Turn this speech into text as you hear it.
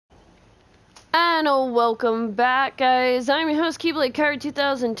And welcome back, guys. I'm your host, Keyblade Kyrie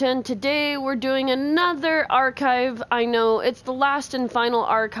 2010. Today we're doing another archive. I know it's the last and final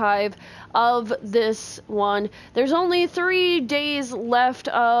archive of this one. There's only 3 days left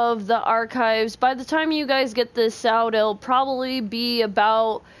of the archives. By the time you guys get this out, it'll probably be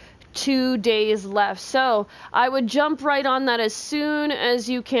about 2 days left. So I would jump right on that as soon as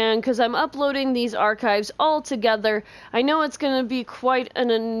you can because I'm uploading these archives all together. I know it's going to be quite a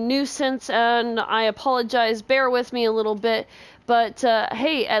nuisance and I apologize. Bear with me a little bit. But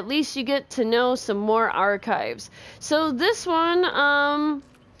hey, at least you get to know some more archives. So this one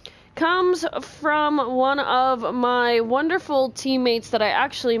comes from one of my wonderful teammates that I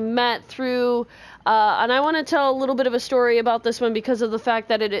actually met through and I want to tell a little bit of a story about this one because of the fact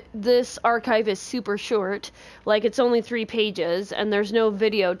that this archive is super short. Like, it's only 3 pages, and there's no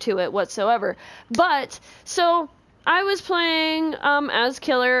video to it whatsoever. But, so, I was playing as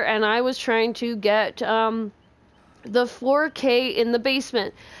Killer, and I was trying to get the 4K in the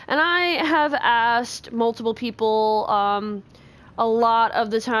basement. And I have asked multiple people a lot of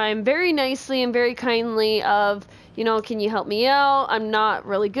the time, very nicely and very kindly, of, you know, can you help me out? I'm not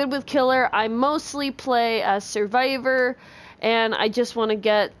really good with Killer. I mostly play as Survivor, and I just want to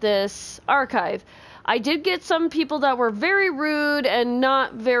get this archive. I did get some people that were very rude and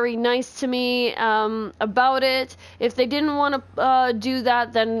not very nice to me about it. If they didn't want to do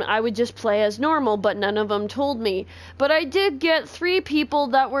that, then I would just play as normal, but none of them told me. But I did get 3 people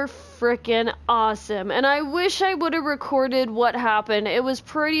that were freaking awesome, and I wish I would have recorded what happened. It was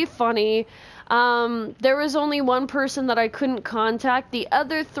pretty funny. There was only one person that I couldn't contact. The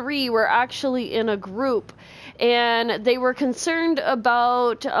other 3 were actually in a group, and they were concerned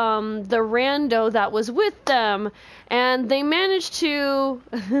about the rando that was with them, and they managed to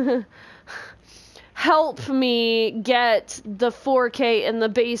help me get the 4K in the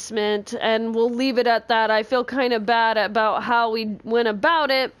basement, and we'll leave it at that. I feel kind of bad about how we went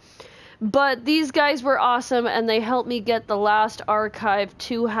about it, but these guys were awesome, and they helped me get the last archive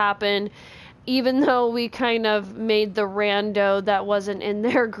to happen, even though we kind of made the rando that wasn't in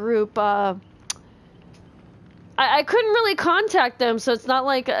their group I couldn't really contact them, so it's not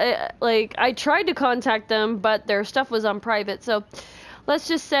like I tried to contact them, but their stuff was on private. So let's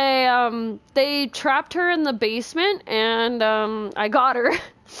just say they trapped her in the basement, and I got her.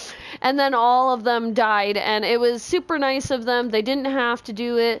 And then all of them died, and it was super nice of them. They didn't have to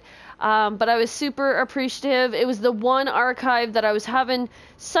do it, but I was super appreciative. It was the one archive that I was having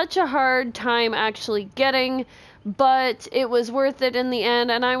such a hard time actually getting, but it was worth it in the end,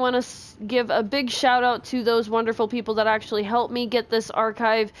 and I want to give a big shout out to those wonderful people that actually helped me get this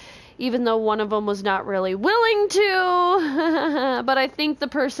archive, even though one of them was not really willing to. But I think the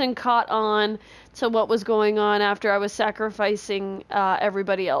person caught on to what was going on after I was sacrificing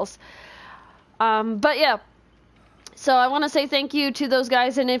everybody else. But yeah, so I want to say thank you to those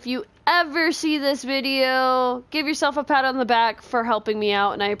guys, and if you ever see this video, give yourself a pat on the back for helping me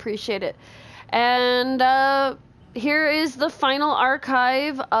out, and I appreciate it. And here is the final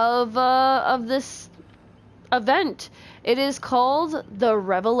archive of this event. It is called The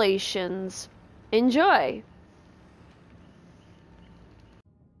Revelations. Enjoy!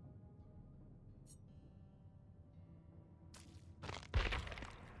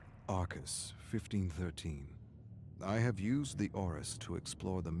 Arcus, 1513. I have used the Oris to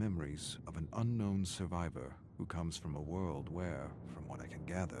explore the memories of an unknown survivor who comes from a world where, from what I can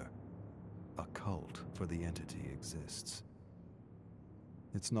gather, a cult for the entity exists.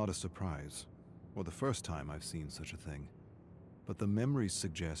 It's not a surprise, or the first time I've seen such a thing, but the memories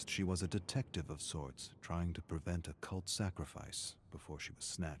suggest she was a detective of sorts trying to prevent a cult sacrifice before she was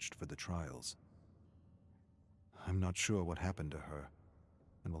snatched for the trials. I'm not sure what happened to her,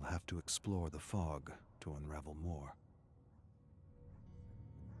 and we'll have to explore the fog to unravel more.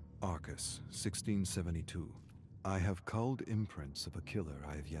 Arcus, 1672. I have culled imprints of a killer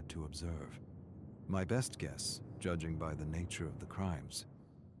I have yet to observe. My best guess, judging by the nature of the crimes,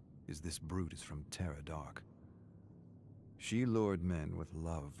 is this brute is from Terra Dark. She lured men with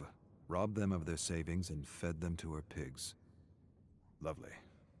love, robbed them of their savings, and fed them to her pigs. Lovely,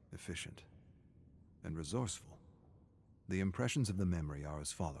 efficient, and resourceful. The impressions of the memory are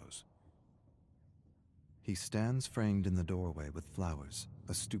as follows. He stands framed in the doorway with flowers,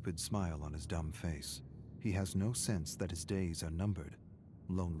 a stupid smile on his dumb face. He has no sense that his days are numbered.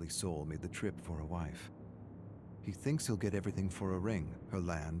 Lonely soul made the trip for a wife. He thinks he'll get everything for a ring, her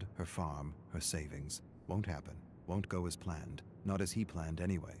land, her farm, her savings. Won't happen, won't go as planned, not as he planned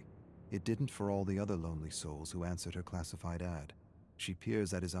anyway. It didn't for all the other lonely souls who answered her classified ad. She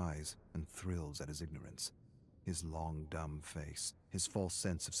peers at his eyes and thrills at his ignorance. His long, dumb face, his false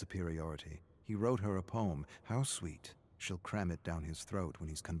sense of superiority. He wrote her a poem. How sweet. She'll cram it down his throat when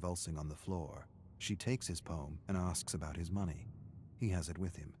he's convulsing on the floor. She takes his poem and asks about his money. He has it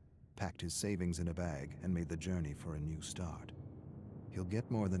with him, packed his savings in a bag, and made the journey for a new start. He'll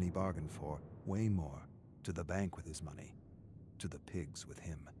get more than he bargained for, way more. To the bank with his money. To the pigs with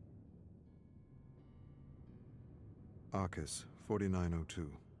him. Arcus,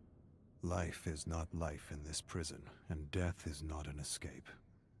 4902. Life is not life in this prison, and death is not an escape.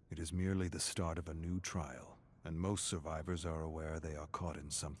 It is merely the start of a new trial, and most survivors are aware they are caught in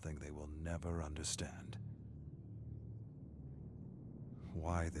something they will never understand.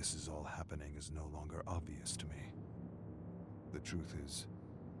 Why this is all happening is no longer obvious to me. The truth is,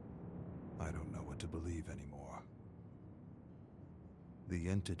 I don't know what to believe anymore. The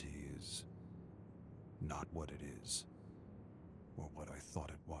entity is not what it is, or what I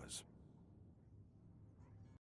thought it was.